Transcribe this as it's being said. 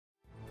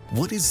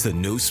What is the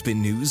No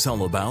Spin News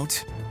all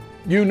about?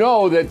 You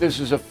know that this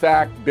is a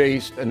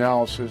fact-based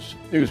analysis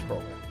news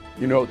program.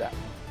 You know that.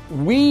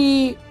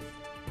 We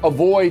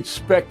avoid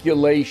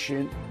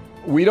speculation.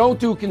 We don't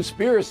do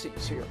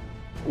conspiracies here.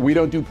 We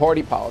don't do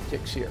party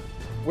politics here.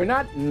 We're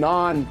not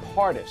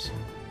nonpartisan.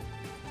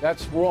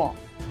 That's wrong.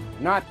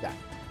 Not that.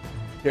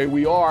 Okay,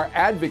 we are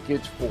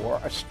advocates for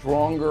a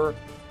stronger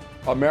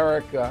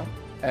America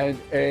and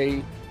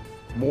a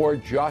more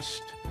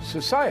just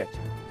society.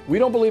 We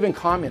don't believe in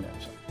communism.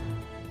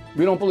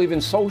 We don't believe in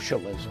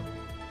socialism.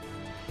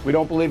 We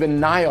don't believe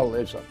in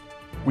nihilism.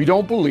 We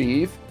don't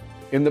believe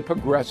in the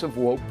progressive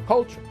woke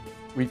culture.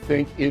 We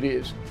think it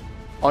is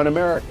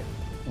un-American.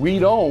 We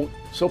don't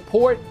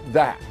support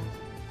that.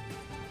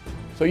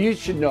 So you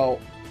should know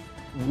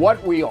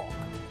what we are,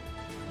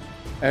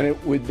 and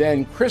it would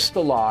then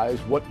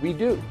crystallize what we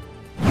do.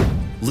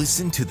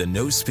 Listen to the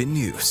No Spin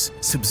News.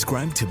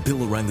 Subscribe to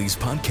Bill O'Reilly's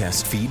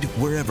podcast feed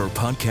wherever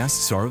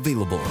podcasts are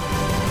available.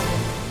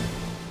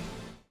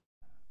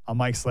 I'm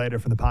Mike Slater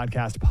from the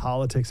podcast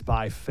Politics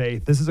by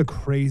Faith. This is a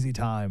crazy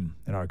time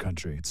in our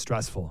country. It's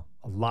stressful,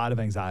 a lot of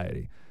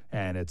anxiety,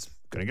 and it's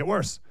going to get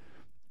worse.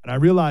 And I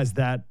realized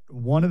that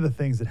one of the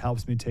things that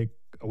helps me take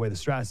away the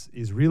stress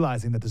is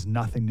realizing that there's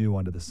nothing new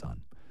under the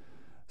sun.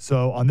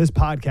 So on this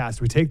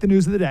podcast, we take the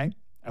news of the day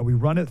and we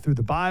run it through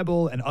the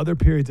Bible and other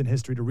periods in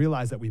history to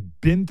realize that we've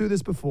been through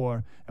this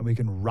before and we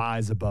can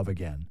rise above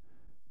again.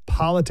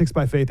 Politics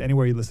by Faith,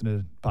 anywhere you listen to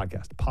the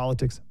podcast.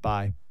 Politics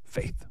by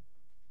Faith.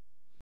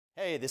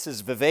 Hey, this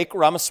is Vivek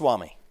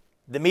Ramaswamy.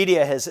 The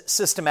media has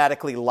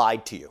systematically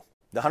lied to you.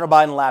 The Hunter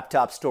Biden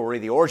laptop story,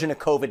 the origin of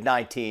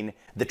COVID-19,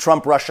 the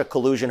Trump-Russia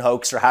collusion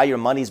hoax, or how your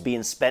money's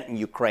being spent in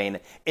Ukraine.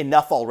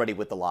 Enough already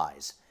with the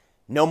lies.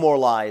 No more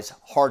lies,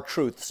 hard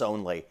truths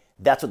only.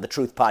 That's what the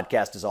Truth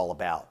Podcast is all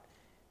about.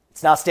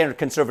 It's not standard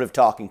conservative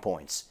talking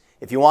points.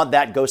 If you want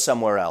that, go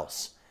somewhere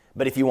else.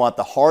 But if you want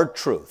the hard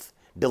truth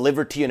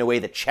delivered to you in a way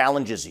that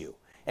challenges you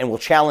and will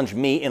challenge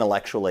me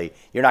intellectually,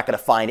 you're not going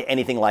to find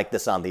anything like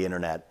this on the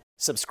internet.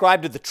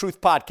 Subscribe to the Truth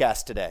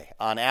Podcast today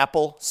on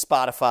Apple,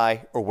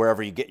 Spotify, or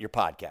wherever you get your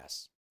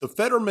podcasts. The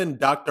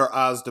Fetterman-Dr.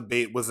 Oz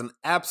debate was an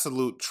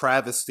absolute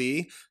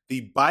travesty.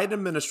 The Biden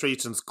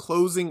administration's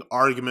closing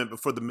argument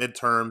before the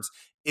midterms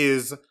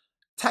is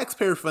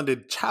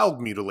taxpayer-funded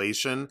child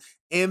mutilation,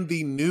 and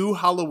the new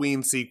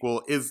Halloween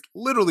sequel is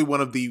literally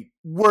one of the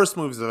worst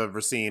movies I've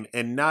ever seen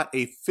and not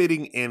a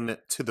fitting end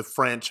to the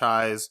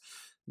franchise.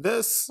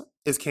 This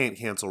is Can't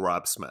Cancel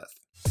Rob Smith.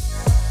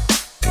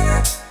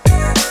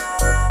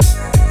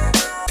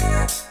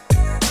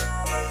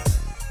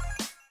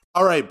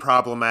 All right,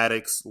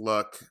 problematics,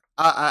 look,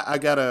 I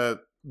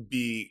gotta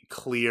be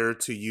clear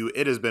to you.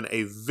 It has been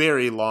a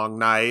very long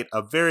night,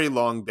 a very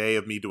long day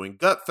of me doing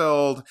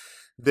Gutfeld,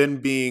 then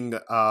being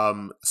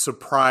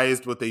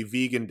surprised with a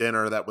vegan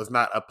dinner that was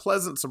not a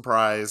pleasant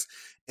surprise,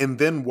 and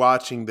then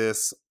watching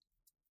this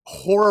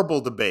horrible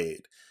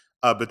debate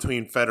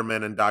between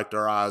Fetterman and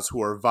Dr. Oz,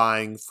 who are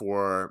vying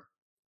for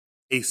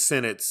a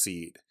Senate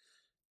seat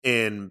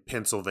in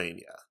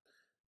Pennsylvania.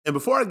 And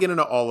before I get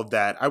into all of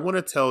that, I want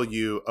to tell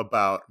you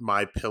about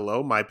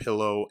MyPillow.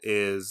 MyPillow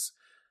is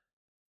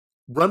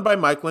run by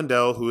Mike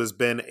Lindell, who has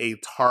been a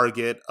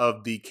target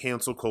of the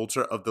cancel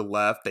culture of the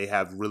left. They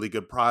have really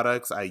good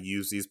products. I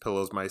use these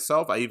pillows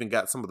myself. I even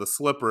got some of the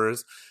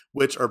slippers,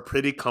 which are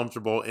pretty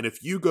comfortable. And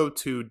if you go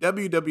to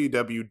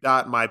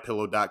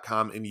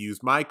www.mypillow.com and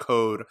use my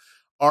code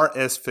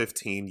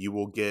RS15, you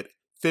will get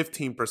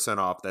 15%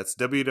 off. That's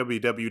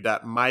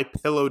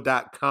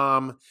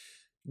www.mypillow.com.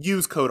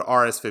 Use code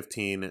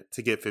RS15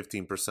 to get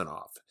 15%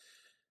 off.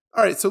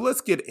 All right, so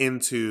let's get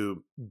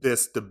into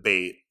this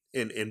debate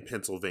in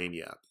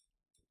Pennsylvania.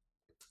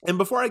 And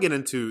before I get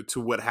into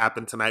what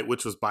happened tonight,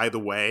 which was, by the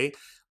way,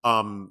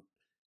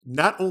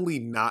 not only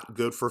not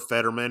good for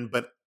Fetterman,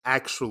 but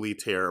actually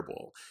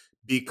terrible,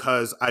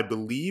 because I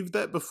believe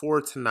that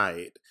before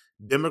tonight,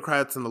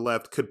 Democrats and the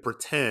left could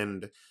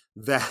pretend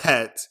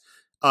that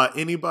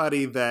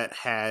anybody that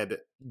had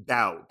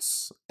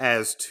doubts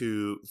as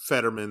to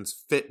Fetterman's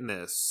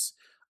fitness,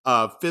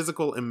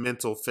 physical and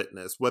mental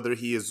fitness, whether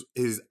he is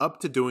up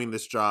to doing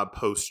this job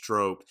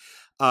post-stroke,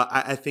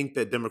 I think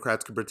that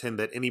Democrats could pretend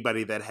that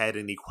anybody that had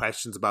any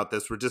questions about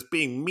this were just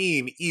being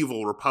mean,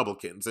 evil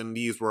Republicans, and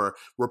these were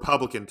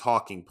Republican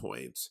talking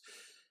points.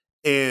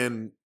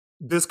 And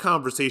this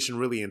conversation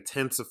really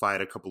intensified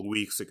a couple of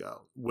weeks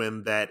ago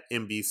when that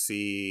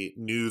NBC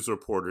News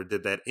reporter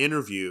did that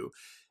interview,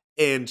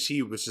 and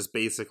she was just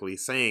basically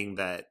saying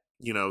that,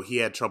 you know, he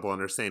had trouble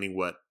understanding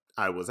what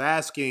I was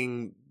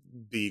asking.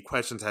 The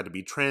questions had to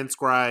be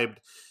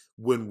transcribed.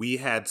 When we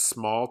had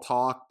small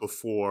talk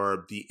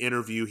before the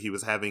interview, he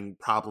was having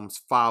problems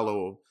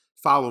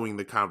following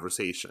the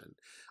conversation.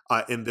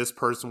 And this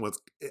person was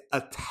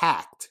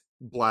attacked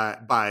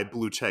by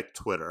Blue Check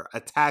Twitter,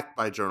 attacked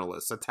by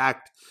journalists,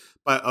 attacked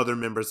by other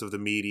members of the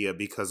media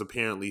because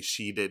apparently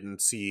she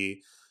didn't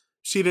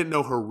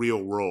know her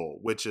real role,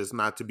 which is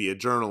not to be a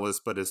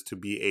journalist, but is to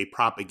be a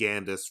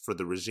propagandist for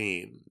the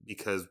regime.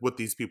 Because what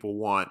these people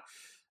want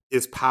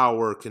is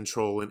power,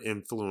 control, and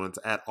influence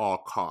at all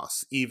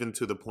costs, even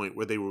to the point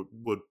where they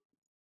would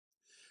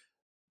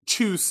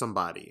choose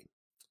somebody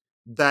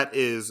that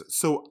is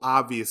so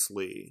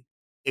obviously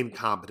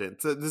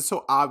incompetent, that is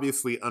so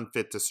obviously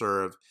unfit to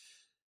serve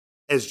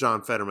as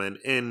John Fetterman.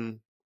 And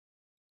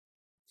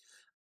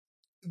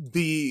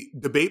the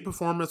debate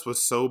performance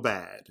was so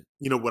bad.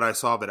 What I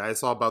saw of it, I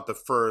saw about the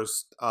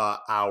first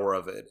hour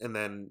of it. And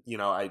then,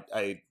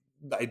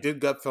 I did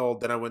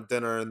Gutfeld, then I went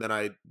dinner, and then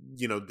I,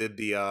 did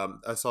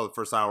I saw the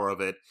first hour of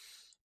it.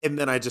 And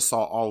then I just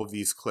saw all of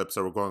these clips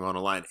that were going on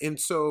online. And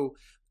so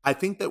I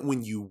think that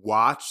when you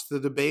watch the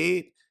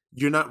debate,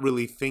 you're not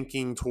really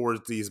thinking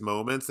towards these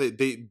moments.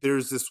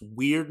 There's this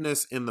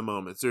weirdness in the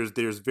moments.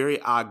 There's very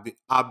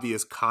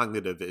obvious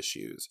cognitive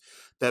issues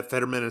that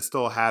Fetterman is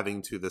still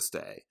having to this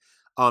day.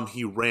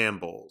 He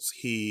rambles.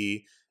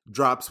 He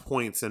drops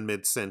points in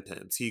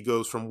mid-sentence. He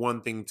goes from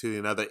one thing to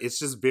another. It's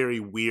just very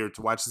weird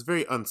to watch. It's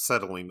very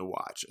unsettling to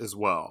watch as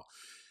well.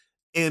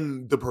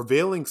 And the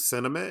prevailing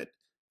sentiment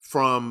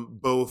from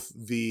both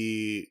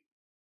the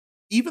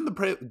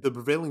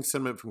prevailing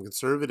sentiment from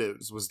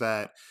conservatives was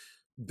that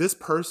this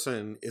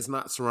person is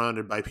not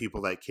surrounded by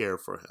people that care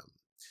for him.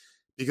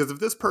 Because if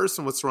this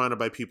person was surrounded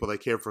by people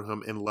that care for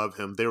him and love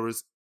him, there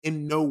was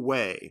in no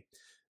way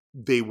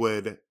they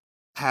would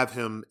have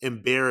him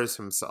embarrass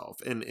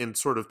himself and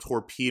sort of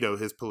torpedo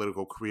his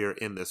political career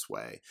in this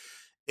way.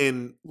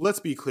 And let's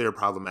be clear,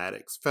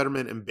 problematics.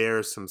 Fetterman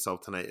embarrassed himself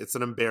tonight. It's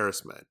an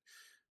embarrassment.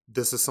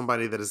 This is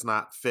somebody that is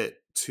not fit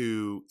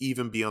to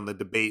even be on the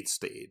debate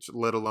stage,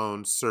 let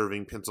alone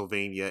serving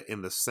Pennsylvania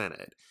in the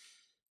Senate.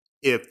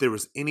 If there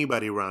was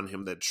anybody around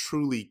him that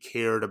truly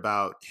cared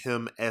about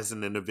him as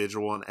an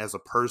individual and as a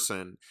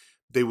person,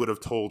 they would have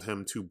told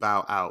him to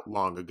bow out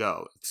long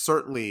ago.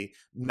 Certainly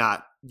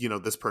not,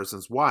 this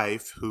person's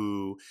wife,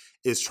 who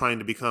is trying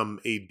to become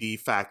a de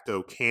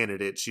facto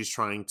candidate. She's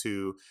trying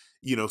to,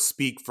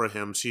 speak for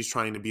him. She's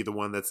trying to be the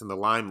one that's in the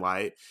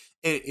limelight.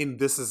 And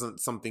this isn't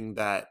something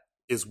that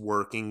is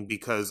working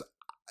because,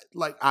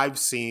 like I've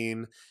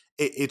seen,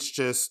 it's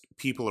just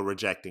people are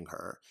rejecting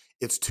her.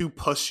 It's too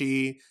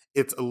pushy.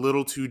 It's a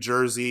little too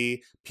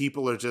Jersey.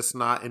 People are just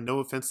not, and no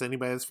offense to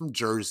anybody that's from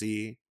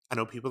Jersey. I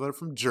know people that are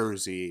from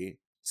Jersey.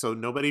 So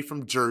nobody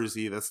from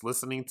Jersey that's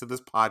listening to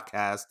this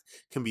podcast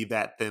can be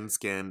that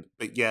thin-skinned.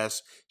 But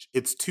yes,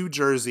 it's too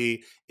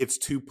Jersey. It's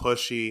too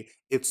pushy.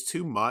 It's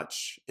too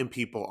much, and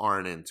people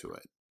aren't into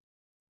it.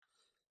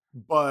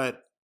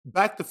 But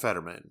back to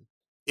Fetterman.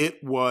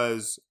 It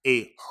was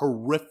a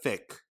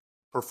horrific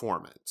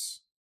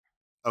performance.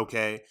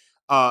 Okay?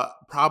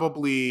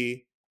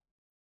 Probably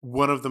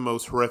one of the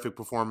most horrific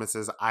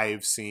performances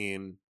I've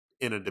seen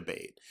in a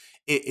debate.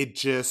 It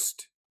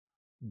just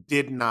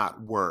did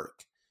not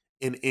work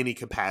in any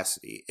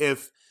capacity.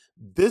 If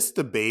this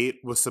debate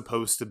was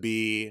supposed to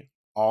be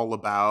all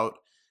about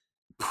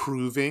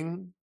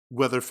proving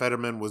whether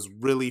Fetterman was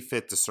really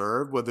fit to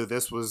serve, whether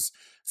this was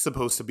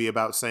supposed to be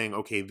about saying,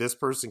 okay, this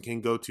person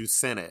can go to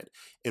Senate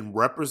and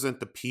represent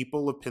the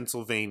people of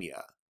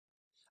Pennsylvania,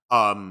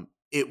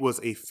 it was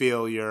a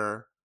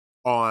failure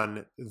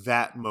on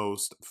that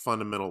most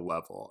fundamental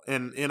level.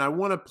 And I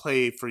want to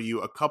play for you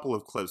a couple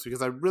of clips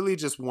because I really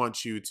just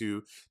want you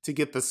to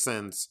get the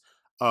sense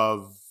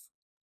of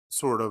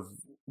sort of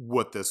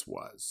what this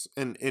was.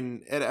 And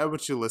I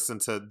want you to listen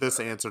to this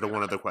answer to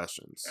one of the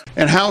questions.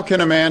 And how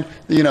can a man,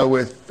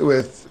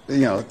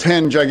 with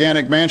 10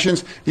 gigantic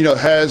mansions,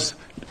 has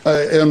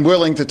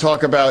unwilling to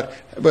talk about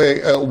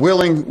a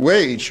willing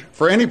wage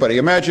for anybody?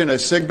 Imagine a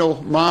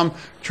single mom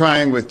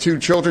with 2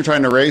 children,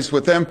 trying to raise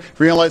with them,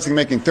 realizing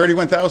making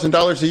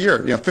 $31,000 a year,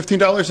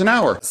 $15 an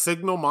hour.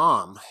 Signal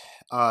mom.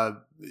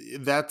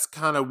 That's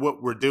kind of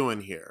what we're doing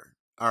here.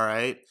 All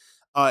right.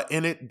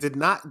 And it did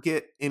not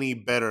get any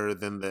better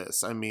than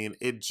this. I mean,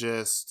 it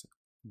just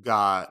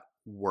got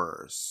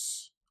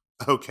worse.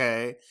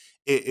 Okay.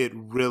 It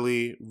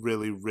really,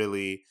 really,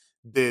 really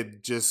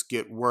did just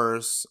get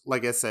worse.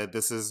 Like I said,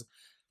 this is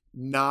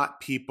not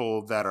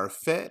people that are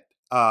fit.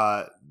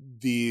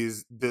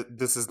 This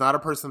is not a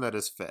person that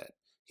is fit.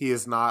 He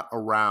is not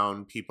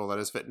around people that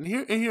is fit. And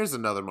here's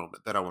another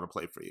moment that I want to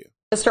play for you.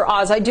 Mr.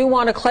 Oz, I do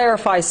want to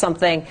clarify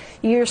something.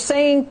 You're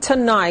saying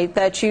tonight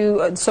that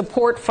you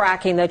support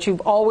fracking, that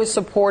you've always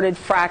supported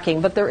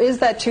fracking, but there is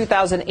that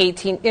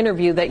 2018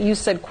 interview that you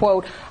said,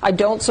 quote, I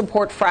don't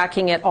support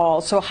fracking at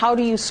all. So how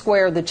do you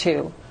square the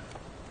two?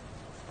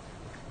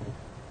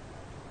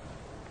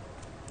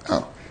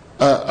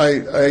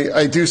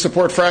 I do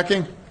support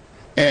fracking,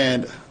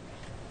 and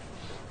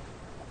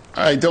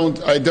I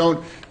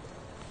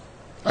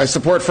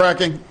support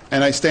fracking,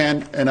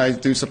 and I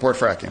do support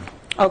fracking.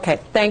 Okay,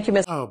 thank you,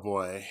 Mr. Oh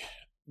boy,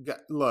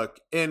 look,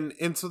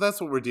 and so that's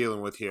what we're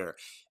dealing with here.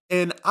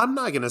 And I'm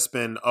not going to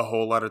spend a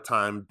whole lot of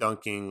time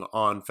dunking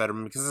on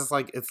Fetterman because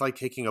it's like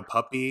kicking a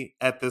puppy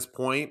at this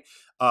point.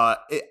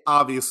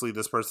 Obviously,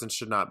 this person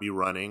should not be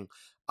running.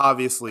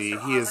 Obviously,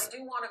 he is. I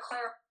do want to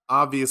clarify.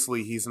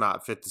 Obviously, he's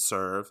not fit to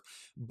serve.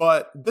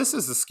 But this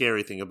is the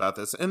scary thing about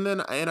this. And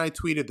I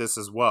tweeted this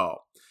as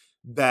well,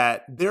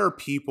 that there are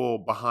people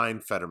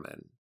behind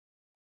Fetterman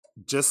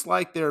just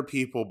like there are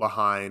people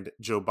behind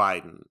Joe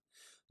Biden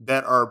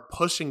that are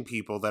pushing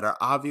people that are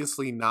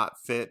obviously not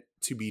fit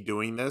to be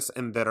doing this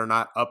and that are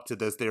not up to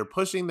this. They're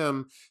pushing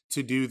them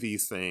to do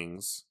these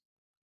things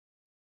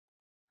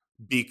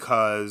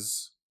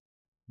because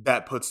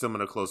that puts them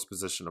in a close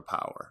position of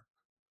power.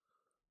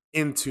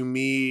 And to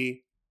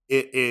me,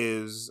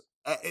 it's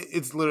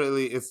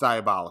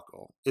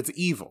diabolical. It's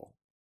evil.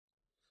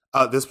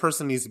 This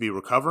person needs to be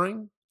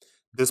recovering.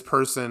 This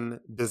person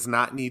does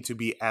not need to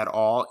be at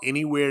all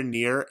anywhere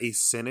near a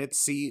Senate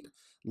seat,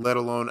 let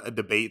alone a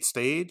debate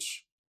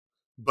stage.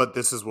 But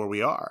this is where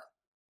we are.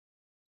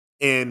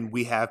 And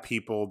we have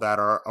people that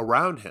are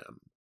around him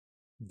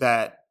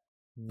that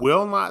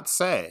will not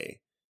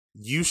say,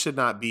 you should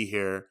not be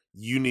here.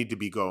 You need to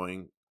be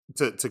going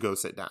to go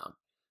sit down.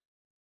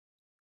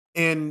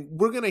 And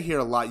we're going to hear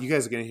a lot. You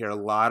guys are going to hear a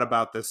lot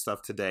about this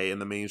stuff today in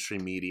the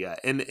mainstream media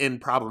and in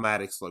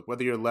Problematics. Look,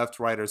 whether you're left,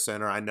 right, or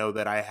center, I know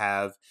that I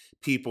have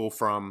people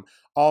from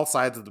all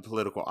sides of the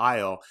political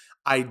aisle.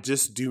 I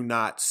just do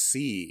not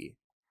see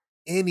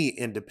any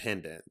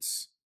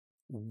independents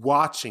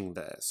watching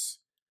this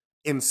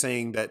and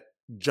saying that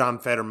John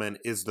Fetterman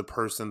is the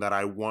person that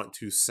I want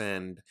to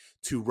send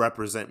to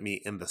represent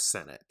me in the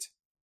Senate.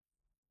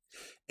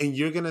 And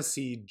you're going to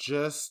see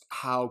just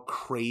how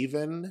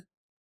craven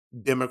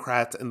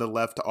Democrats and the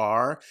left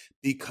are,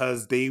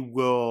 because they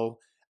will,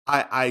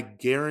 I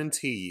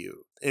guarantee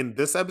you, and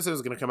this episode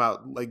is going to come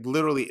out like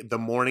literally the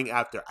morning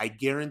after. I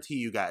guarantee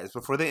you guys,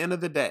 before the end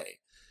of the day,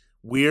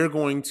 we're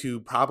going to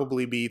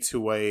probably be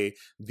to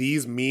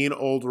these mean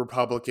old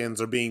Republicans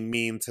are being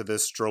mean to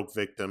this stroke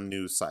victim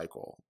news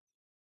cycle.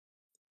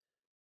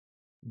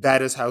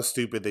 That is how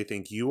stupid they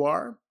think you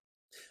are.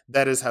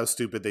 That is how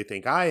stupid they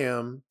think I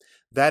am.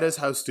 That is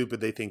how stupid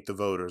they think the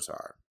voters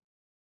are.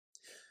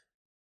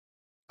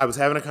 I was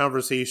having a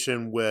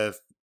conversation with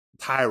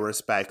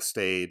Tyrus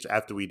backstage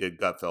after we did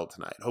Gutfeld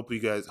tonight.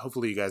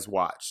 Hopefully you guys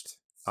watched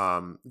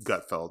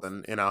Gutfeld,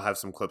 and I'll have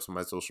some clips on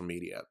my social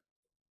media.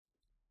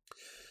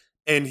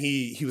 And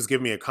he was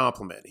giving me a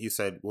compliment. He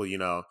said, well,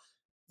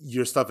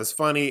 your stuff is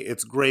funny.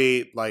 It's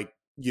great. Like,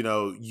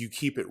 you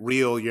keep it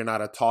real. You're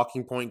not a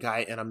talking point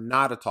guy. And I'm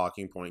not a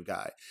talking point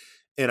guy.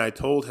 And I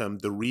told him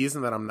the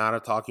reason that I'm not a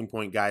talking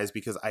point guy is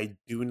because I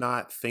do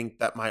not think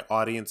that my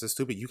audience is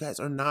stupid. You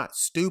guys are not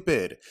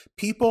stupid.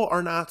 People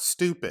are not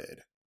stupid.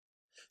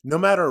 No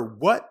matter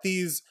what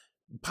these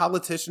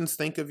politicians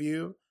think of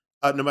you,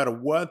 no matter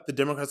what the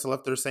Democrats and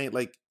left are saying,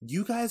 like,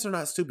 you guys are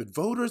not stupid.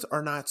 Voters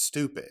are not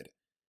stupid.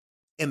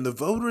 And the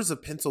voters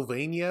of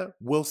Pennsylvania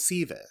will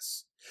see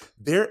this.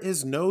 There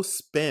is no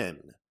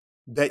spin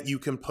that you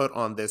can put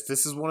on this.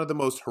 This is one of the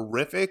most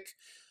horrific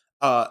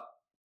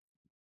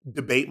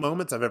debate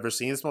moments I've ever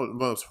seen. It's one of the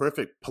most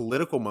horrific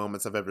political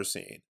moments I've ever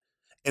seen.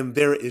 And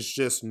there is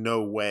just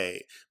no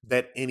way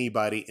that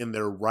anybody in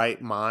their right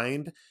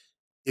mind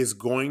is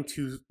going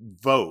to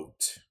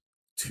vote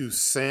to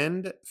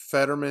send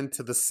Fetterman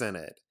to the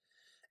Senate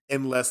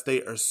unless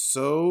they are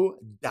so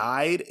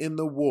dyed in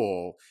the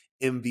wool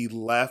in the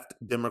left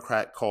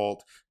Democrat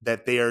cult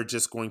that they are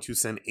just going to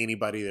send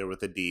anybody there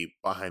with a D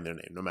behind their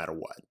name, no matter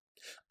what.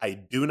 I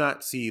do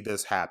not see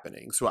this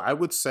happening. So I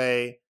would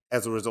say,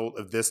 as a result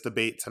of this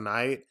debate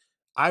tonight,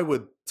 I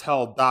would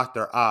tell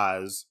Dr.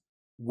 Oz,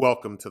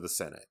 welcome to the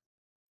Senate.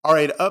 All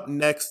right, up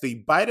next,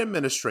 the Biden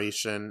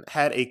administration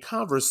had a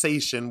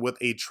conversation with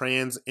a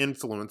trans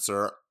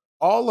influencer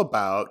all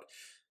about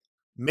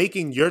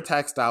making your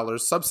tax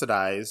dollars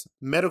subsidize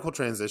medical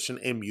transition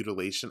and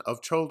mutilation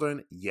of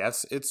children.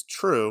 Yes, it's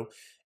true.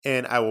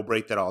 And I will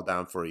break that all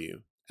down for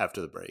you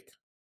after the break.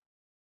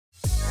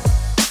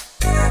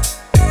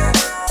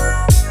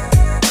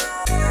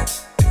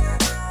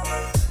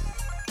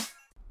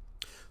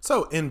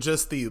 So, in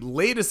just the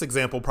latest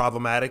example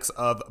problematics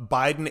of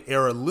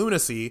Biden-era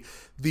lunacy,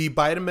 the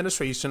Biden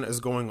administration is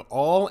going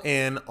all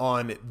in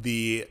on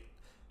the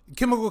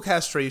chemical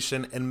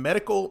castration and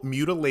medical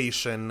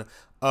mutilation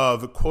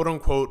of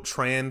quote-unquote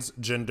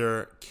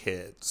transgender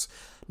kids.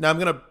 Now, I'm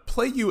going to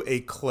play you a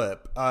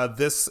clip.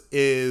 This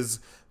is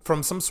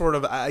from some sort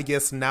of, I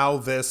guess now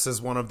this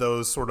is one of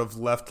those sort of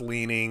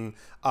left-leaning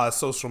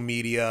social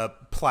media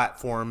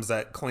platforms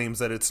that claims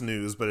that it's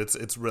news, but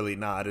it's really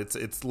not. It's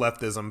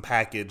leftism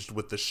packaged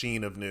with the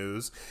sheen of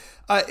news.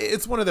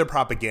 It's one of their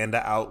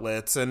propaganda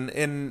outlets,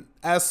 and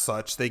as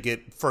such, they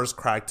get first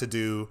crack to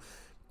do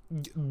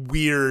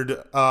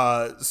weird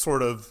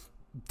sort of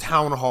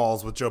town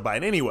halls with Joe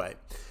Biden. Anyway,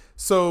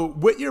 so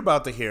what you're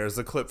about to hear is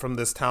a clip from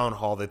this town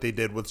hall that they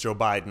did with Joe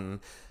Biden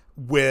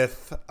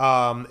with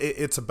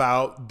it's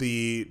about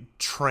the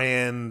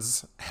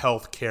trans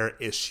healthcare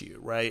issue,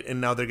 right? And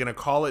now they're going to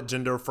call it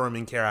gender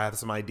affirming care. I have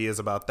some ideas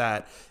about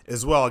that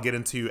as well. I'll get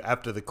into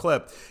after the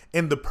clip.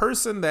 And the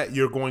person that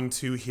you're going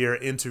to hear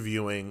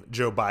interviewing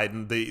Joe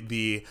Biden,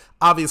 the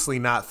obviously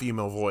not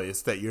female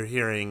voice that you're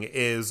hearing,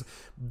 is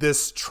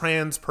this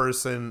trans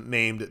person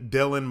named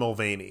Dylan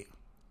Mulvaney.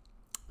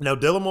 Now,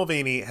 Dylan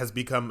Mulvaney has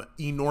become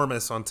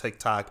enormous on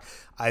TikTok.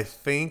 I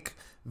think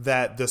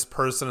that this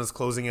person is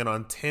closing in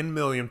on 10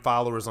 million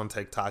followers on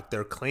TikTok.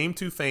 Their claim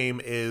to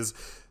fame is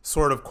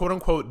sort of quote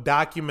unquote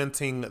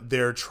documenting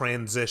their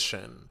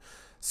transition.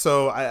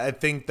 So I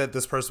think that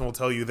this person will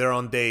tell you they're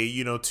on day,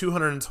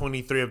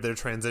 223 of their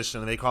transition,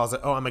 and they call it,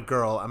 oh, I'm a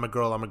girl, I'm a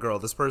girl, I'm a girl.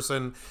 This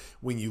person,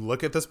 when you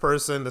look at this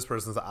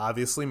person's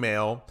obviously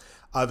male.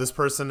 This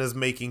person is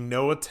making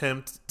no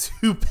attempt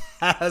to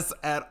pass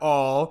at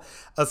all,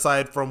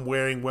 aside from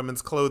wearing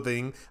women's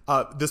clothing.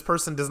 This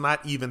person does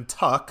not even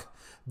tuck.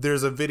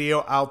 There's a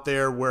video out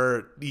there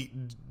where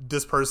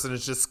this person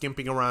is just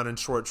skimping around in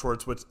short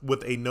shorts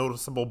with a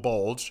noticeable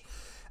bulge.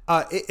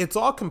 It's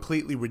all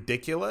completely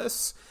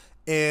ridiculous.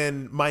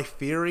 And my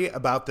theory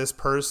about this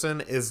person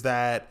is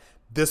that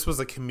this was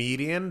a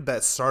comedian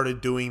that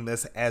started doing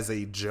this as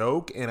a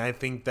joke, and I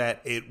think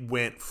that it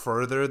went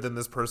further than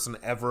this person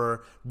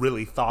ever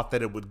really thought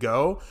that it would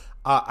go.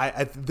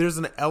 There's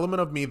an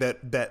element of me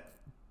that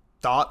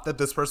thought that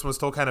this person was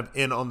still kind of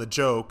in on the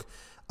joke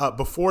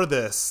before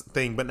this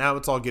thing, but now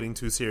it's all getting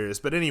too serious.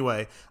 But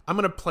anyway, I'm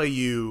going to play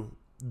you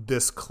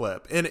this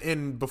clip.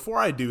 And before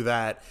I do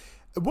that,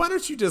 why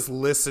don't you just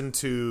listen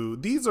to,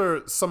 these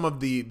are some of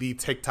the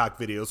TikTok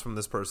videos from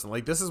this person.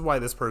 Like, this is why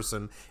this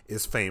person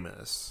is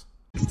famous.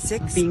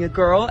 6, being a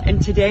girl,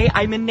 and today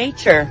I'm in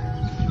nature.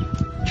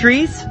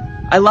 Trees,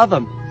 I love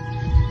them.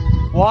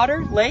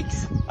 Water,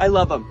 lakes, I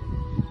love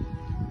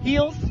them.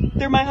 Heels,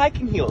 they're my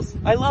hiking heels.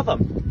 I love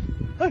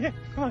them. Okay,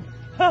 come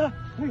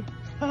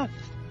on.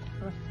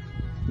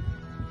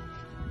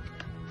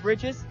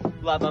 Bridges,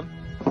 love them.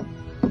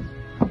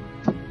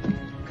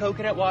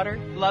 Coconut water,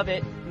 love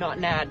it. Not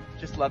an ad,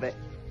 just love it.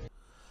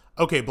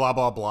 Okay, blah,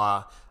 blah,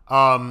 blah.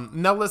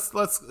 Now let's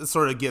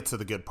sort of get to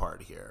the good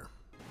part here.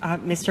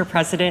 Mr.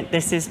 President,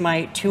 this is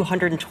my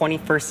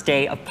 221st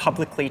day of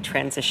publicly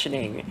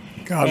transitioning.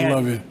 God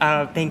love you.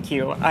 Thank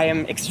you. I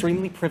am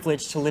extremely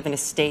privileged to live in a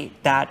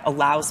state that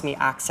allows me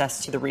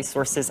access to the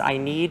resources I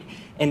need,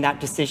 and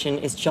that decision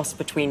is just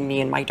between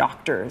me and my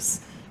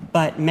doctors.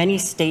 But many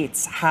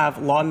states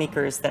have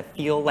lawmakers that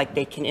feel like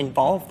they can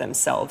involve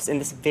themselves in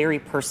this very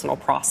personal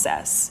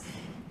process.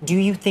 Do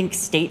you think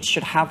states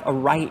should have a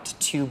right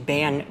to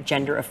ban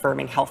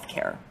gender-affirming health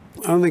care?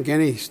 I don't think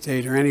any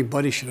state or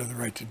anybody should have the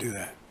right to do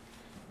that.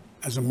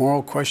 As a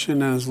moral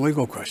question and as a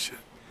legal question.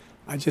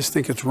 I just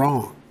think it's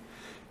wrong.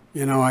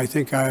 I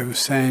think I was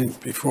saying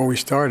before we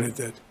started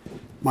that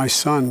my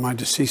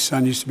deceased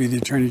son, used to be the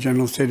Attorney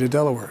General of the state of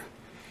Delaware.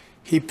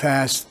 He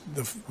passed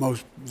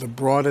the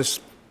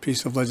broadest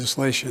piece of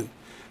legislation.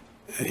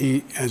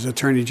 He, as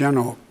Attorney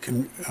General,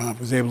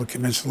 was able to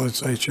convince the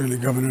legislature and the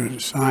governor to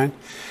sign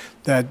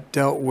that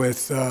dealt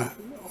with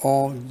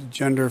all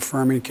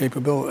gender-affirming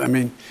capability. I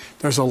mean,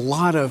 there's a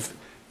lot of,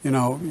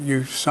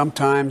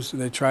 sometimes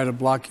they try to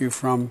block you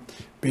from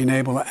being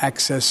able to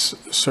access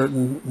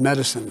certain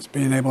medicines,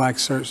 being able to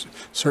access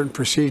certain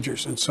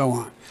procedures, and so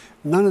on.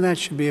 None of that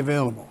should be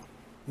available.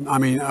 I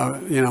mean,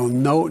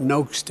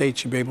 no state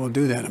should be able to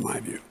do that, in my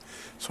view.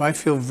 So I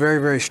feel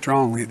very, very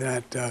strongly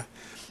that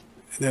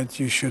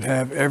you should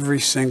have every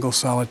single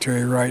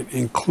solitary right,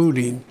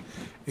 including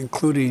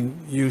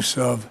use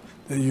of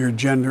your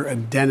gender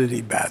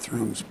identity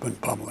bathrooms in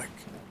public.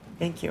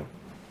 Thank you.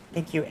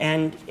 Thank you.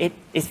 And it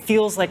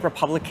feels like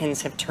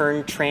Republicans have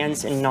turned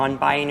trans and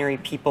non-binary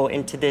people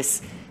into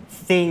this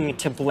thing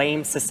to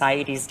blame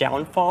society's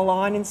downfall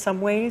on in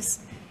some ways.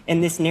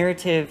 And this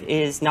narrative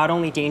is not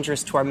only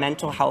dangerous to our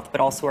mental health,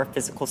 but also our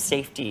physical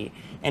safety.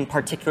 And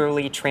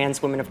particularly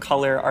trans women of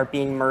color are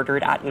being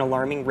murdered at an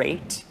alarming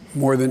rate.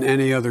 More than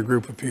any other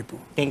group of people.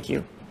 Thank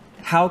you.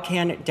 How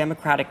can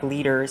Democratic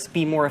leaders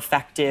be more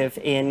effective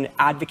in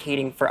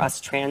advocating for us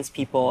trans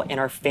people and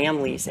our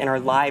families and our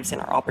lives and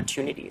our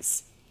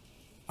opportunities?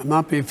 I'm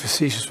not being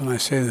facetious when I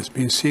say this,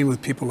 being seen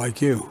with people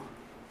like you.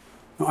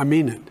 No, I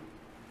mean it.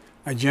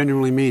 I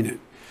genuinely mean it.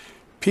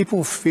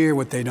 People fear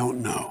what they don't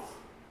know.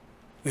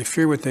 They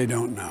fear what they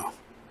don't know.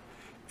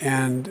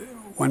 And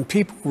when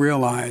people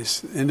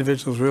realize,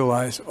 individuals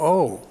realize,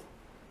 oh,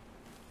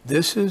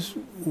 this is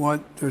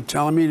what they're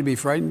telling me to be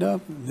frightened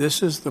of.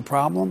 This is the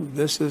problem.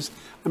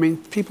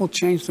 People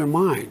change their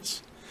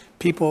minds.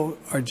 People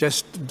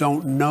just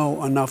don't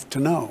know enough to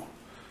know.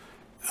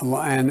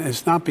 And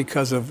it's not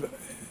because of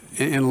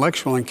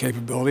intellectual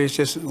incapability, it's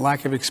just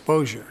lack of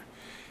exposure.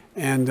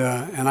 And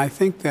I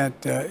think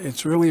that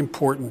it's really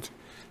important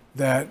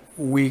that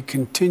we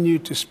continue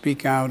to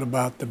speak out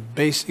about the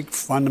basic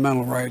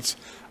fundamental rights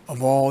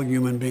of all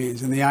human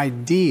beings. And the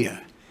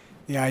idea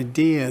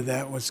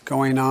that what's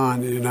going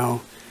on,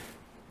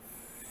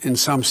 in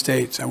some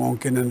states, I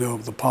won't get into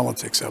the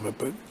politics of it,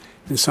 but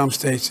in some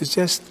states,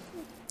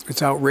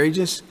 it's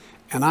outrageous,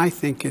 and I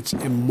think it's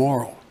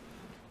immoral.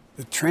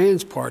 The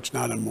trans part's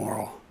not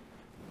immoral.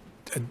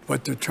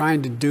 What they're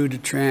trying to do to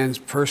trans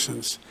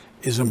persons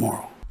is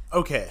immoral.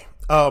 Okay.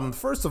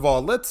 First of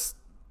all, let's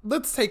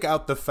take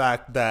out the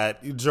fact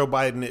that Joe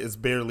Biden is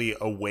barely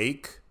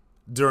awake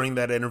during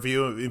that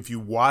interview. If you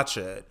watch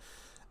it,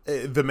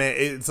 the man,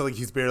 it's like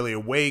he's barely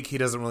awake. He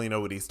doesn't really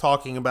know what he's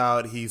talking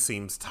about. He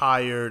seems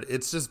tired.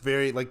 It's just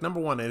very, number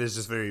one, it is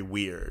just very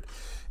weird.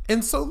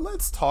 And so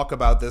let's talk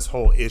about this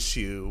whole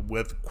issue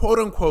with quote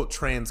unquote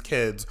trans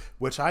kids,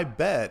 which I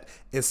bet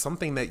is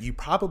something that you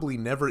probably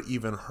never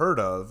even heard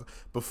of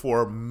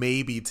before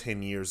maybe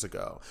 10 years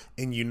ago.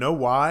 And you know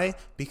why?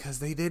 Because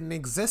they didn't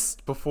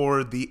exist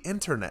before the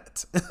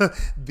internet.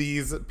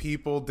 These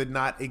people did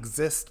not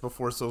exist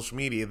before social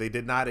media. They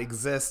did not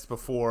exist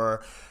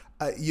before,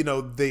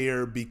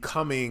 they're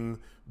becoming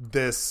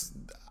this.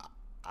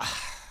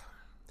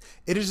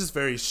 It is just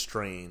very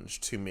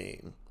strange to me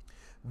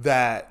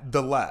that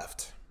the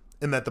left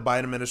and that the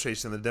Biden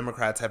administration and the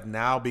Democrats have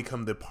now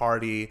become the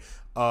party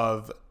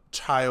of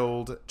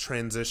child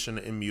transition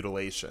and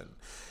mutilation.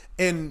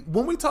 And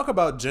when we talk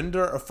about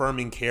gender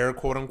affirming care,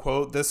 quote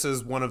unquote, this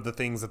is one of the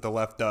things that the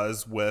left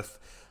does with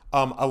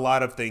a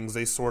lot of things.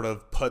 They sort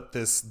of put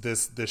this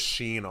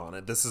sheen on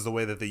it. This is the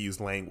way that they use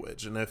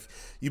language. And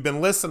if you've been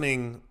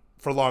listening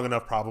for long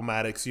enough,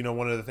 Problematics,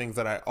 one of the things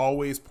that I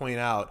always point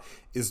out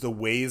is the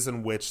ways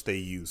in which they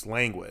use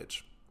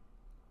language.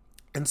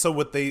 And so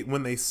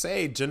when they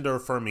say gender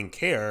affirming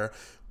care,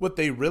 what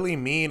they really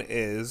mean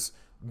is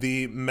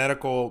the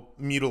medical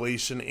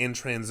mutilation and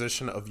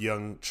transition of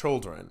young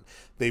children.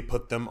 They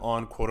put them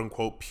on quote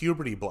unquote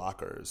puberty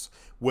blockers,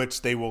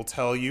 which they will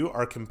tell you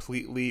are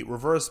completely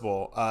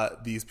reversible.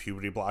 These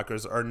puberty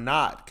blockers are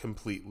not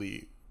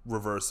completely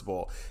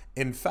reversible.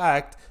 In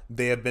fact,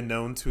 they have been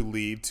known to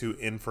lead to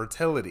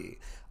infertility.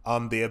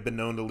 They have been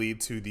known to lead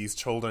to these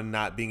children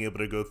not being able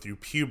to go through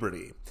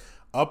puberty.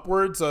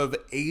 Upwards of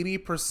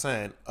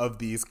 80% of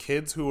these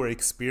kids who are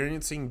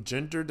experiencing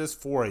gender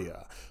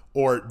dysphoria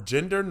or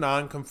gender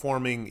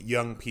nonconforming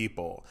young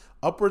people,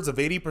 upwards of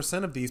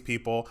 80% of these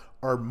people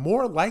are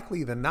more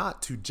likely than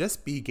not to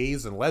just be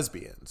gays and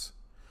lesbians.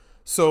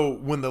 So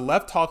when the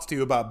left talks to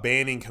you about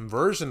banning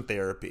conversion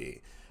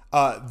therapy,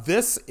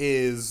 this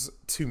is,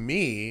 to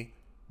me,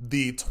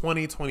 the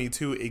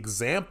 2022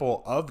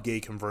 example of gay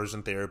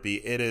conversion therapy.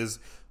 It is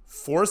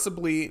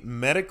forcibly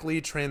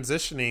medically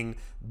transitioning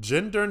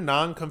gender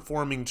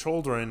non-conforming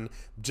children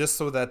just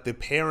so that the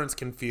parents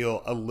can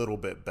feel a little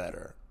bit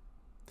better.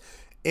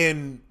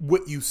 And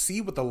what you see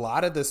with a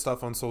lot of this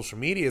stuff on social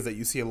media is that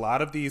you see a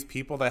lot of these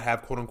people that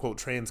have quote unquote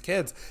trans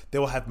kids, they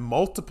will have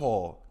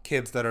multiple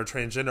kids that are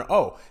transgender,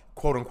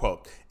 quote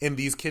unquote. And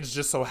these kids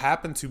just so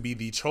happen to be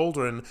the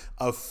children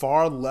of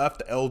far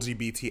left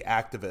LGBT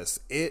activists.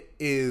 It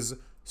is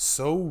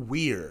so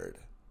weird,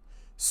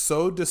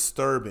 so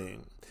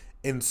disturbing,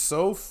 and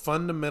so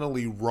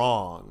fundamentally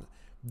wrong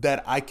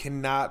that I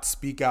cannot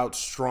speak out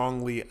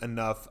strongly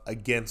enough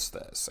against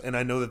this. And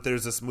I know that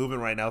there's this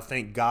movement right now.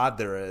 Thank God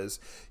there is.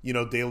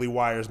 Daily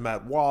Wire's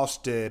Matt Walsh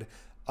did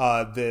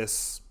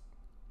this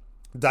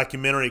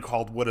documentary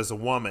called What is a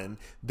Woman?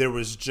 There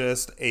was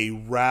just a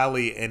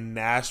rally in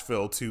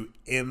Nashville to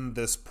end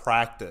this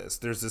practice.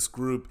 There's this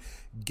group,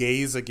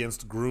 Gays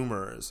Against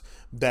Groomers,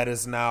 that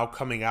is now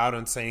coming out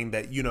and saying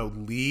that,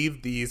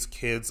 leave these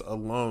kids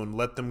alone.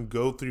 Let them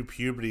go through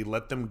puberty.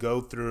 Let them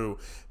go through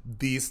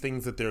these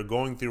things that they're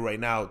going through right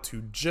now,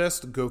 to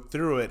just go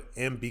through it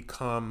and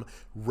become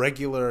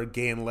regular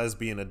gay and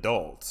lesbian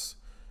adults.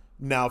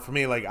 Now, for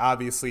me,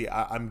 obviously,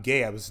 I'm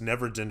gay. I was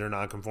never gender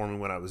nonconforming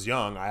when I was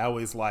young. I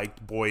always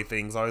liked boy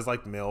things. I always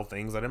liked male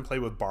things. I didn't play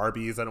with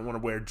Barbies. I didn't want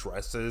to wear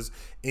dresses,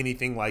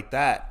 anything like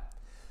that.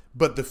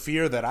 But the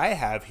fear that I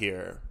have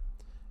here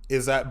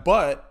is that,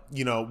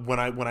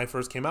 when I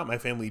first came out, my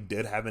family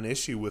did have an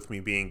issue with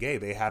me being gay.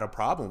 They had a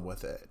problem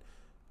with it.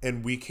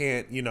 And we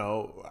can't,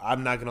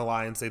 I'm not going to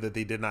lie and say that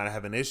they did not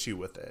have an issue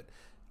with it.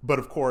 But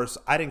of course,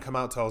 I didn't come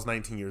out till I was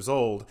 19 years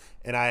old,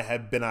 and I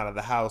had been out of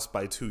the house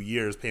by 2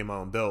 years paying my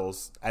own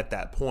bills at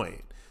that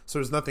point. So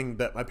there's nothing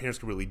that my parents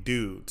could really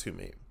do to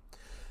me.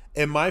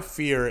 And my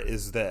fear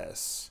is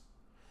this,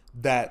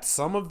 that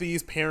some of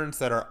these parents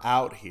that are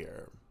out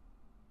here,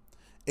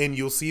 and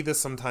you'll see this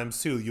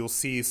sometimes too, you'll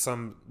see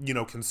some,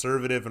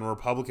 conservative and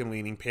Republican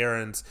leaning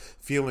parents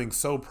feeling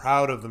so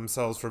proud of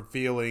themselves for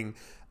doing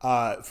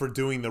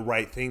the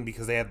right thing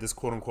because they have this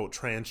quote unquote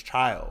trans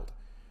child.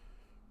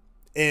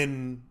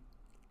 And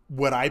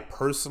what I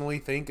personally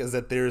think is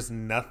that there's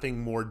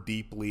nothing more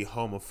deeply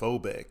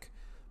homophobic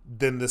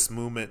than this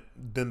movement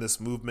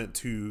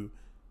to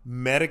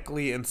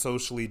medically and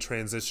socially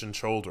transition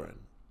children.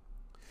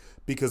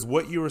 Because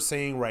what you are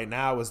saying right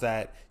now is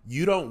that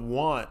you don't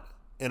want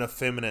an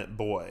effeminate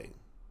boy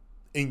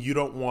and you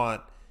don't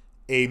want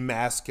a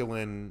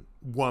masculine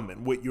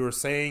woman. What you're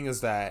saying is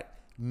that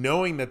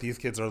knowing that these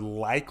kids are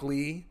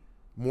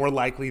more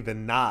likely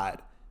than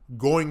not,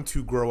 going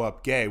to grow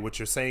up gay, what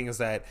you're saying is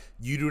that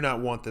you do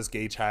not want this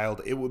gay child.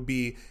 It would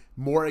be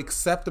more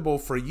acceptable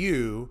for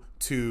you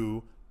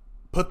to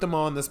put them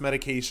on this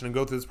medication and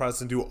go through this process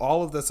and do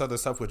all of this other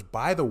stuff, which,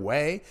 by the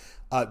way,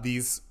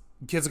 these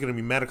kids are going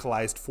to be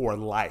medicalized for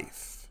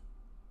life.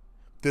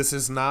 This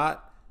is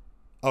not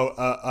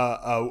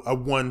a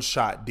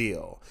one-shot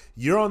deal.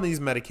 You're on these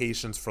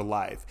medications for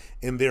life.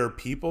 And there are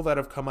people that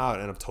have come out,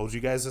 and I've told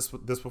you guys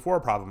this before,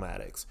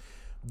 Problematics.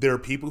 There are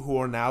people who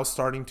are now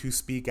starting to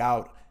speak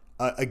out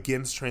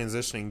against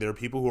transitioning. There are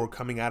people who are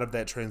coming out of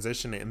that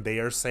transition and they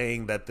are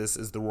saying that this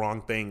is the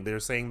wrong thing.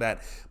 They're saying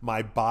that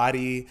my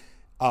body,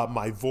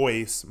 my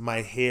voice,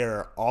 my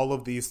hair, all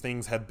of these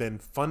things have been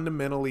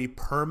fundamentally,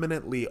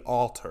 permanently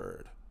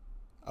altered.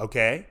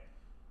 Okay?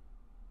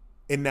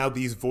 And now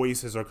these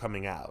voices are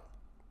coming out.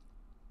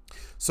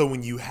 So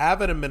when you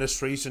have an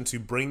administration, to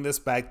bring this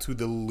back to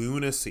the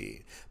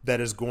lunacy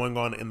that is going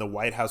on in the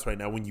White House right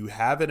now, when you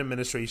have an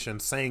administration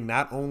saying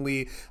not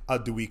only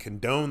do we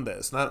condone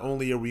this, not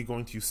only are we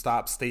going to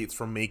stop states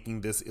from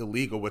making this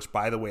illegal, which,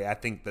 by the way, I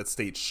think that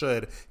states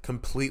should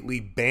completely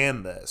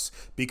ban this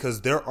because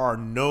there are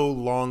no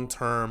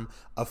long-term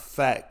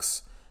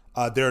effects.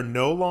 There are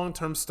no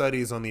long-term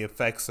studies on the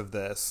effects of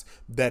this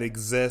that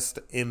exist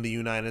in the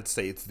United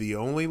States. The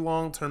only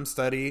long-term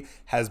study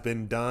has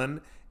been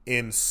done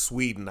in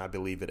Sweden, I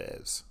believe it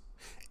is.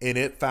 And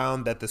it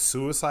found that the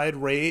suicide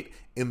rate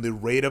and the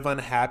rate of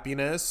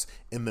unhappiness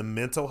and the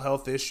mental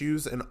health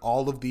issues and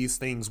all of these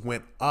things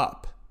went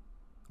up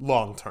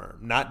long-term,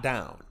 not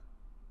down.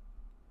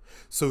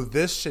 So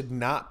this should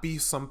not be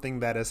something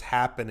that is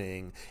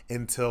happening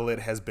until it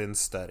has been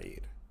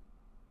studied.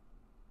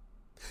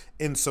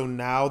 And so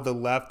now the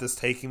left is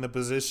taking the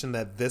position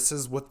that this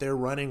is what they're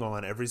running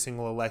on every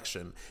single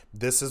election.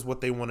 This is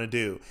what they want to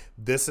do.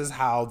 This is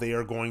how they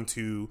are going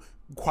to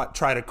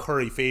try to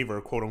curry favor,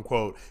 quote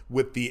unquote,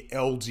 with the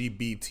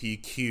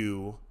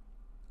LGBTQ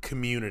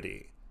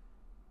community.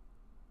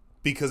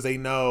 Because they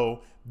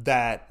know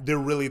that they're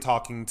really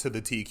talking to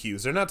the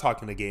TQs. They're not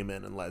talking to gay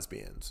men and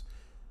lesbians.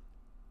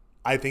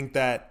 I think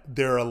that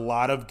there are a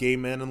lot of gay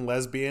men and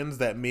lesbians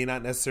that may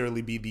not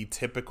necessarily be the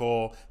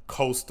typical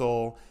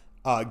coastal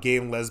gay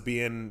and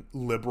lesbian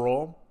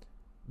liberal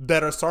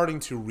that are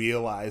starting to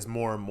realize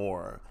more and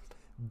more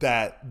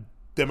that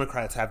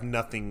Democrats have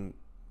nothing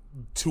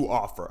to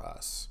offer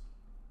us.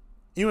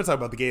 You want to talk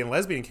about the gay and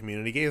lesbian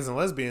community. Gays and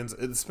lesbians,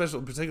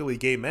 especially particularly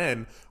gay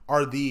men,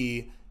 are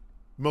the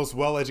most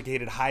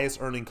well-educated,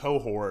 highest earning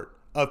cohort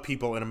of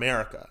people in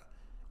America.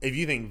 If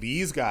you think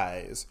these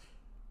guys,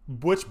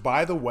 which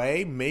by the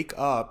way make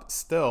up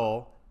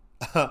still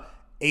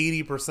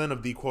 80%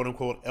 of the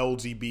quote-unquote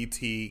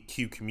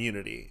LGBTQ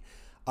community,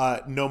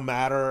 no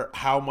matter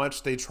how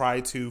much they try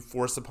to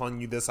force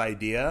upon you this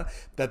idea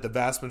that the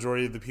vast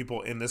majority of the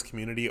people in this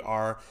community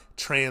are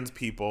trans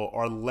people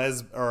or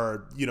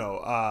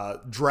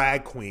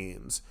drag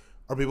queens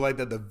or people like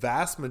that, the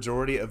vast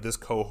majority of this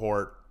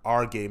cohort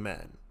are gay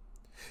men.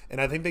 And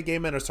I think that gay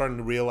men are starting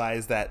to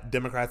realize that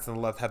Democrats and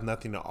the left have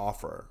nothing to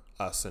offer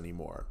us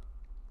anymore.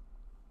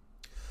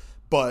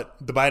 But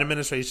the Biden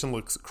administration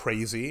looks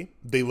crazy.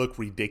 They look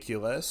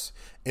ridiculous.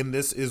 And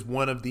this is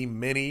one of the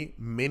many,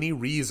 many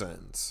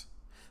reasons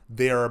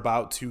they are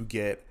about to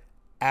get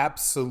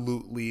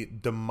absolutely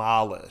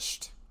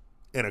demolished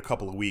in a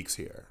couple of weeks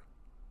here.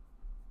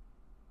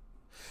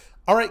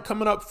 All right,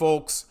 coming up,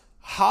 folks,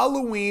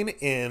 Halloween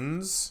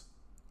Ends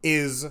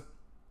is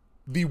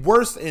the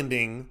worst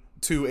ending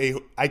to a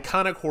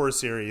iconic horror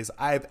series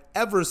I've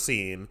ever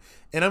seen.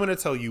 And I'm going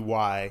to tell you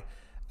why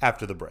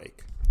after the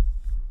break.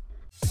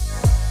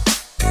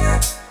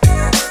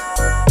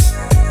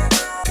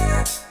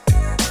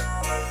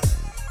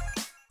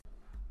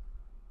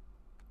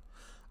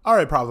 All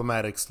right,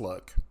 Problematics,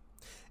 look.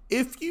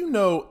 If you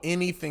know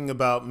anything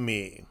about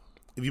me,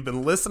 if you've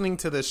been listening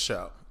to this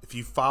show, if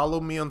you follow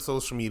me on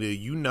social media,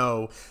 you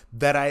know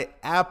that I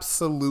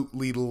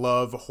absolutely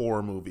love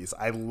horror movies.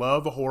 I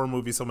love horror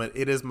movies so much.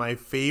 It is my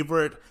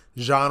favorite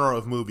genre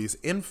of movies.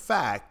 In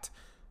fact,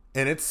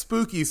 and it's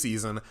spooky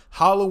season,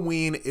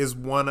 Halloween is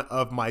one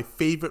of my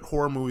favorite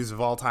horror movies of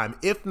all time,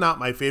 if not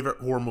my favorite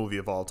horror movie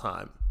of all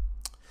time.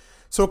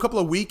 So a couple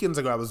of weekends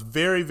ago, I was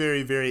very,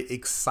 very, very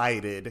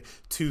excited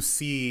to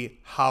see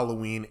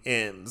Halloween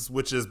Ends,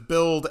 which is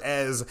billed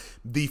as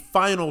the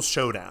final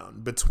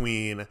showdown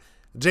between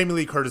Jamie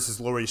Lee Curtis's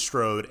Laurie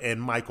Strode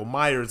and Michael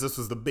Myers. This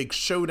was the big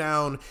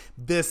showdown.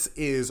 This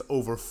is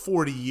over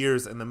 40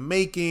 years in the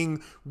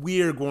making.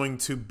 We are going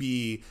to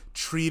be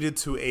treated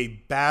to a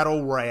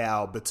battle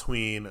royale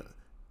between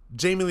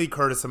Jamie Lee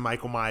Curtis and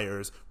Michael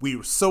Myers. We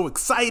were so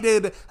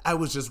excited. I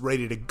was just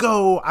ready to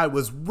go. I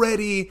was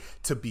ready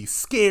to be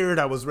scared.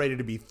 I was ready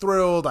to be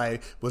thrilled.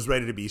 I was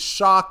ready to be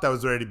shocked. I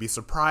was ready to be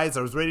surprised.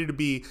 I was ready to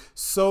be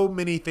so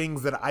many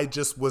things that I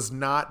just was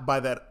not by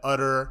that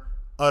utter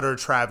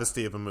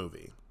travesty of a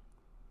movie.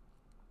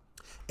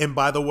 And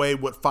by the way,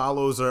 what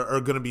follows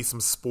are going to be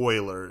some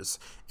spoilers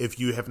if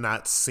you have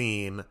not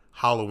seen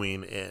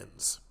Halloween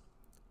Ends.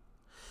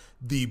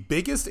 The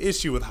biggest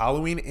issue with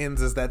Halloween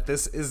Ends is that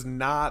this is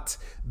not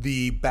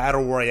the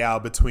battle royale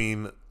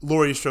between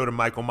Laurie Strode and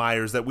Michael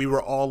Myers that we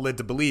were all led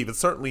to believe. It's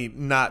certainly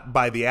not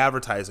by the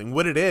advertising.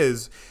 What it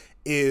is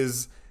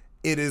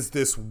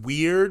this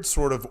weird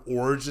sort of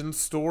origin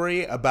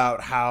story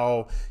about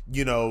how,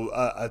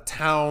 a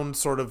town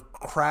sort of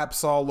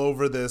craps all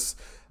over this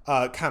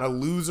kind of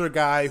loser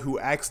guy who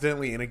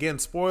accidentally, and again,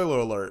 spoiler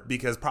alert,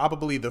 because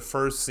probably the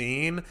first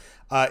scene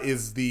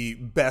is the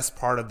best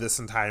part of this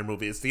entire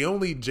movie. It's the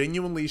only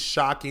genuinely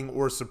shocking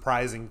or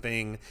surprising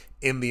thing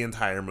in the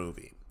entire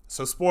movie.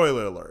 So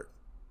spoiler alert.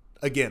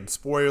 Again,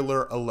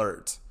 spoiler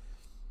alert.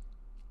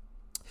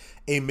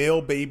 A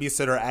male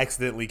babysitter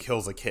accidentally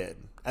kills a kid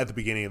at the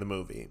beginning of the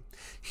movie.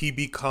 He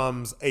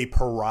becomes a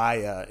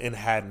pariah in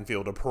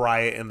Haddonfield, a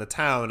pariah in the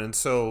town. And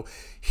so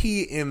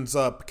he ends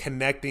up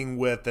connecting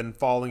with and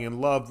falling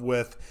in love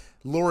with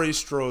Laurie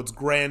Strode's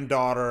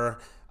granddaughter.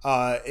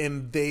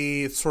 And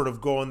they sort of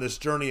go on this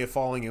journey of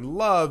falling in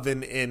love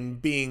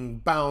and being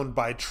bound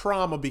by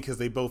trauma because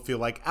they both feel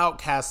like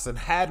outcasts in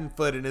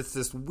Haddonfield. And it's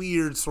this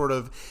weird sort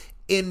of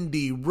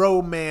indie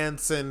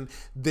romance, and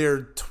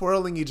they're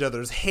twirling each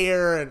other's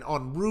hair and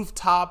on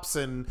rooftops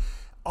and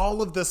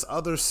all of this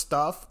other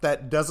stuff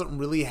that doesn't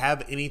really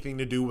have anything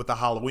to do with the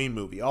Halloween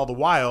movie. All the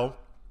while,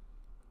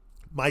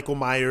 Michael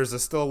Myers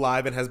is still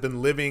alive and has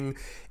been living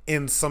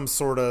in some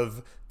sort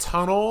of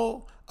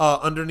tunnel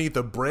underneath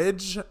a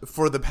bridge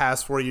for the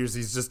past 4 years.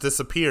 He's just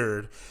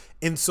disappeared.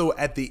 And so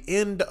at the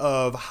end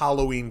of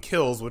Halloween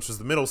Kills, which was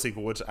the middle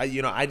sequel, which I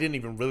didn't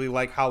even really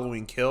like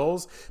Halloween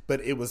Kills,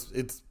 but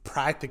it's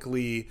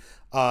practically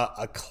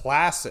a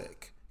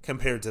classic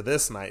compared to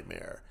this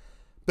nightmare.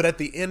 But at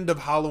the end of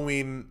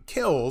Halloween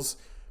Kills,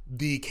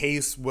 the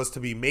case was to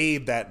be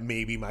made that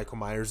maybe Michael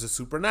Myers is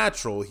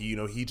supernatural.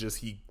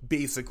 He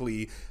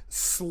basically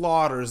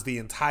slaughters the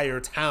entire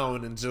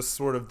town in just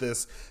sort of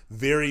this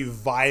very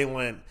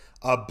violent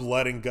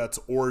blood and guts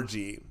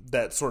orgy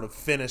that sort of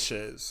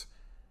finishes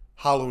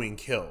Halloween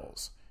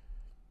Kills.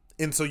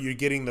 And so you're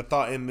getting the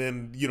thought, and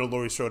then,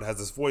 Laurie Strode has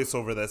this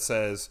voiceover that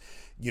says,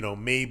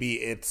 maybe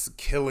it's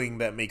killing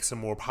that makes him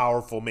more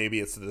powerful.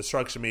 Maybe it's the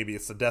destruction. Maybe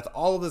it's the death.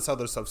 All of this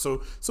other stuff.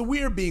 So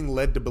we are being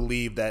led to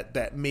believe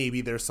that maybe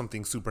there's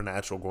something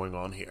supernatural going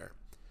on here.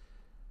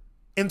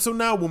 And so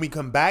now when we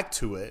come back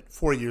to it,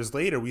 4 years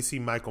later, we see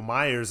Michael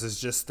Myers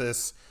as just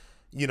this,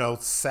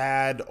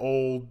 sad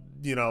old,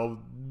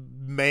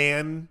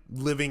 man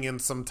living in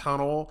some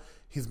tunnel.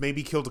 He's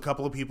maybe killed a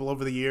couple of people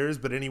over the years,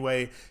 but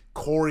anyway,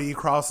 Corey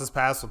crosses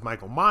paths with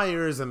Michael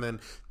Myers, and then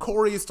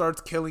Corey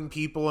starts killing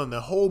people, and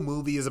the whole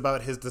movie is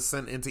about his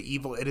descent into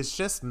evil. It is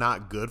just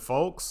not good,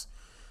 folks.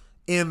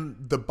 And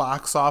the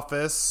box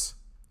office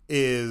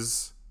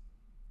is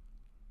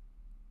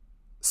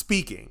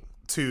speaking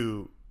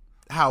to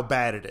how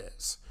bad it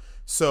is.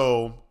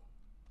 So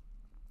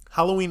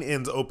Halloween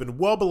Ends opened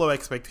well below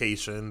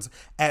expectations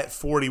at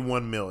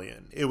 41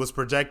 million. It was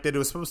projected, it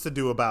was supposed to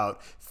do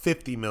about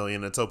 50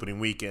 million its opening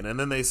weekend. And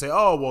then they say,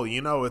 oh, well,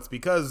 it's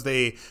because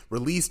they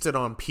released it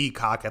on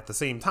Peacock at the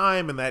same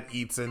time, and that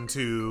eats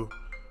into...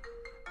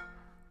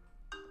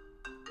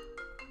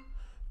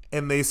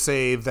 And they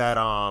say that,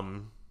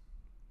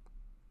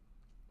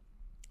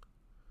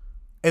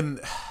 and...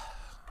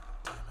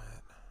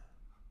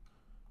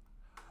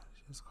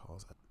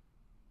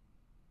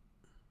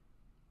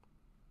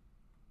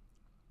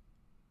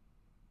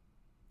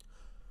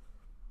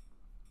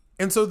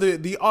 And so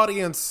the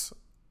audience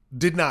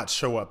did not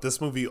show up. This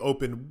movie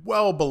opened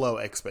well below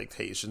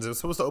expectations. It was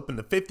supposed to open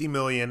to 50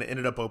 million,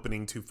 ended up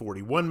opening to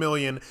 41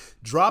 million,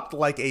 dropped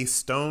like a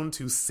stone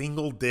to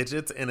single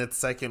digits in its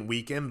second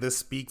weekend. This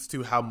speaks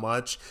to how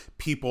much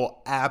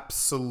people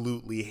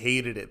absolutely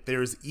hated it.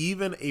 There's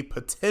even a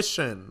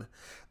petition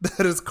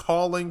that is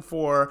calling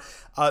for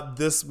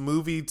this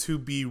movie to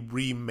be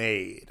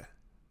remade.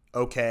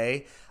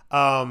 Okay?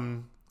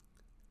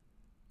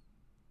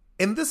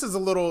 And this is a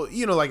little,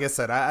 like I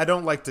said, I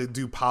don't like to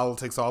do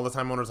politics all the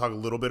time. I want to talk a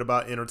little bit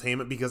about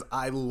entertainment because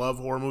I love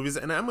horror movies.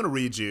 And I'm going to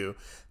read you.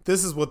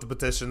 This is what the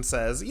petition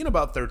says.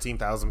 About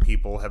 13,000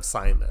 people have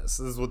signed this.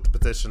 This is what the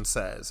petition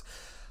says.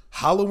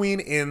 Halloween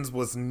Ends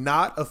was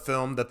not a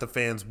film that the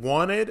fans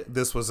wanted.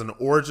 This was an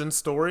origin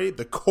story,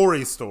 the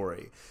Corey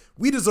story.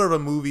 We deserve a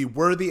movie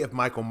worthy of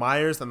Michael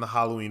Myers and the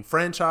Halloween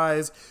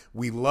franchise.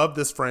 We love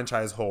this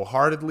franchise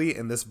wholeheartedly,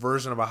 and this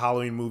version of a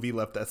Halloween movie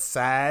left us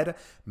sad,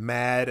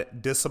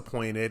 mad,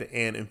 disappointed,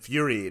 and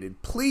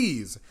infuriated.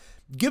 Please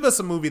give us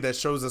a movie that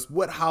shows us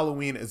what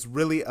Halloween is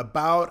really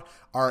about.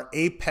 Our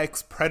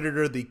apex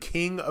predator, the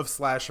king of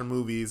slasher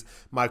movies,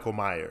 Michael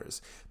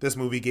Myers. This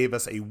movie gave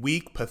us a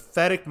weak,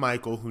 pathetic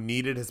Michael who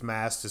needed his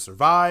mask to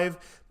survive.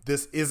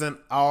 This isn't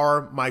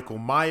our Michael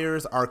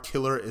Myers. Our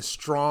killer is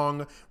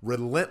strong,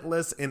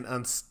 relentless, and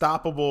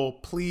unstoppable.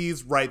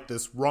 Please right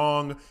this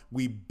wrong.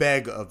 We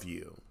beg of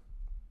you.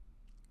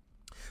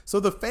 So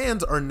the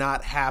fans are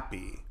not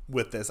happy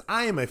with this.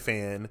 I am a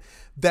fan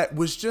that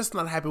was just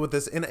not happy with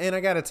this. And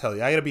I got to tell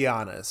you, I got to be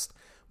honest.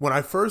 When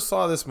I first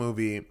saw this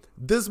movie,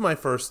 this is my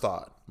first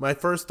thought. My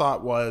first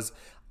thought was,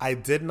 I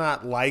did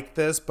not like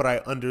this, but I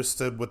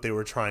understood what they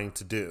were trying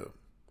to do.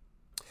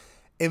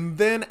 And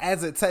then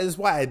as it says,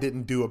 why I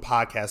didn't do a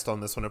podcast on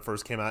this when it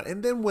first came out.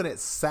 And then when it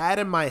sat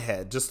in my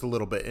head just a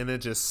little bit, and it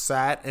just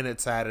sat and it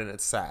sat and it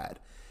sat.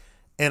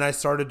 And I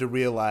started to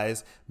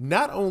realize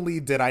not only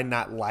did I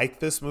not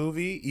like this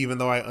movie, even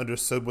though I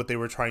understood what they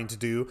were trying to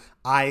do,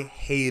 I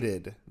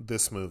hated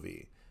this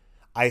movie.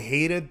 I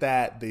hated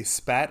that they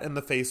spat in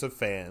the face of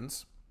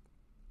fans.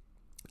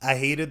 I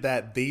hated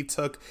that they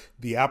took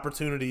the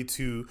opportunity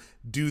to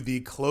do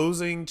the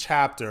closing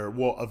chapter,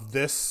 of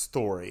this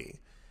story,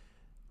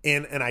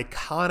 in an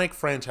iconic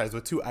franchise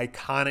with two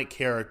iconic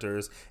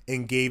characters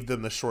and gave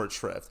them the short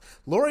shrift.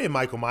 Laurie and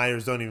Michael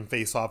Myers don't even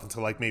face off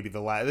until like maybe the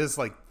last, it's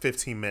like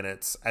 15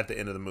 minutes at the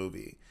end of the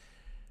movie.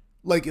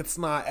 Like, it's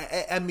not,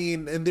 I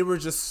mean, and there were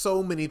just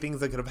so many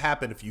things that could have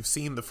happened. If you've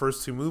seen the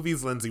first two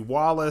movies, Lindsay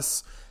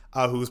Wallace,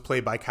 who was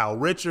played by Kyle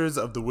Richards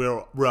of the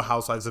Real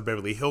Housewives of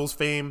Beverly Hills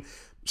fame,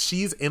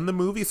 she's in the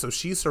movie, so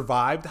she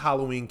survived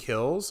Halloween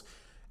Kills,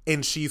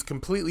 and she's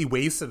completely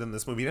wasted in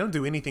this movie. They don't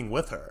do anything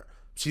with her.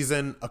 She's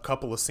in a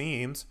couple of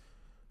scenes.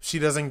 She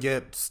doesn't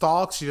get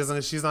stalked.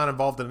 She's not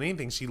involved in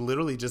anything. She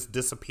literally just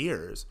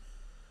disappears.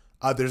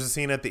 There's a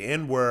scene at the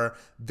end where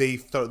they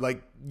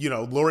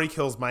Laurie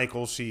kills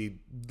Michael. She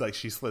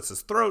slits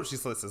his throat. She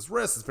slits his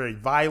wrist. It's very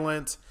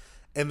violent.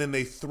 And then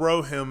they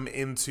throw him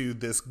into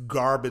this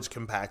garbage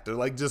compactor.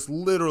 Like, just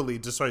literally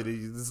destroy.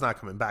 It's not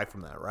coming back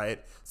from that,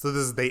 right? So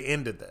they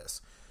ended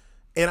this.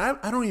 And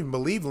I don't even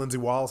believe Lindsay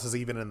Wallace is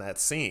even in that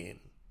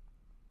scene.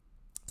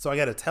 So I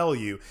got to tell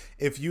you,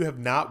 if you have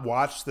not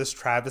watched this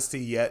travesty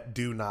yet,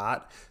 do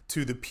not.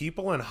 To the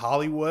people in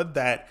Hollywood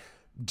that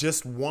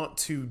just want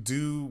to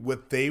do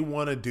what they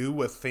want to do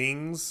with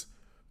things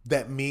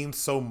that mean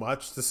so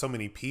much to so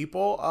many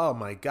people, oh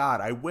my God,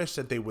 I wish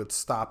that they would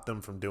stop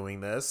them from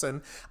doing this.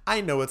 And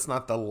I know it's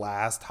not the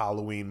last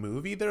Halloween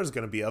movie. There's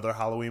going to be other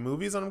Halloween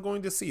movies, and I'm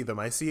going to see them.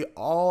 I see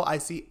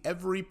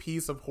every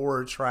piece of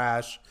horror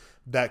trash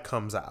that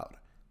comes out,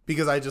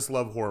 because I just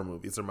love horror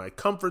movies. They're my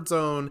comfort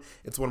zone.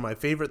 It's one of my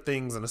favorite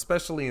things, and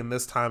especially in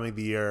this time of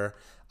the year,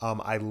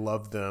 I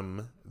love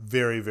them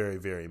very, very,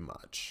 very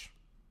much.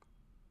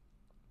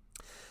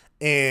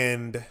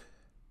 And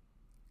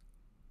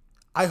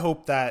I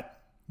hope that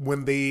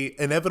when they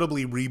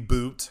inevitably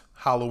reboot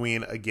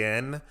Halloween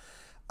again,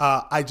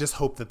 I just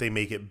hope that they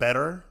make it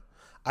better.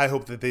 I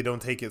hope that they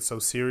don't take it so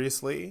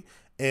seriously.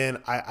 And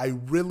I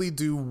really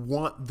do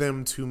want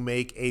them to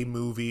make a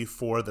movie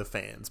for the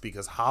fans,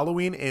 because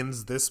Halloween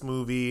Ends, this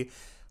movie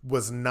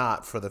was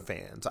not for the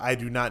fans. I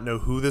do not know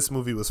who this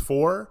movie was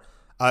for.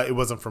 It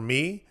wasn't for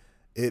me.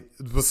 It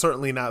was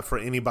certainly not for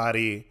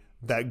anybody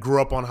that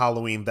grew up on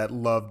Halloween that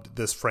loved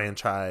this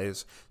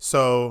franchise.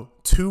 So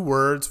 2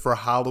 words for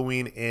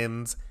Halloween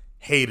Ends: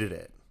 hated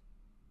it.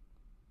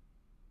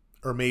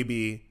 Or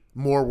maybe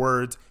more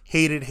words: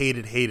 hated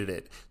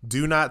it.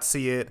 Do not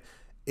see it.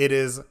 It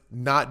is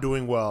not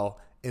doing well,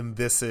 and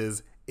this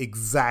is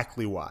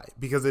exactly why.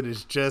 Because it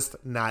is just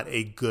not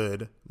a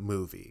good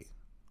movie.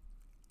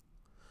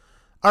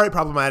 All right,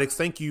 Problematics,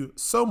 thank you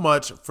so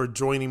much for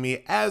joining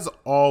me. As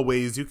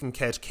always, you can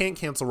catch Can't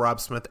Cancel Rob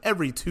Smith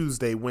every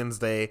Tuesday,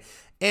 Wednesday,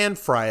 and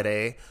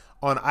Friday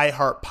on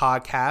iHeart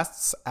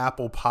Podcasts,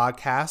 Apple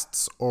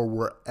Podcasts, or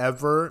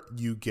wherever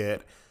you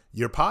get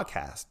your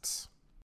podcasts.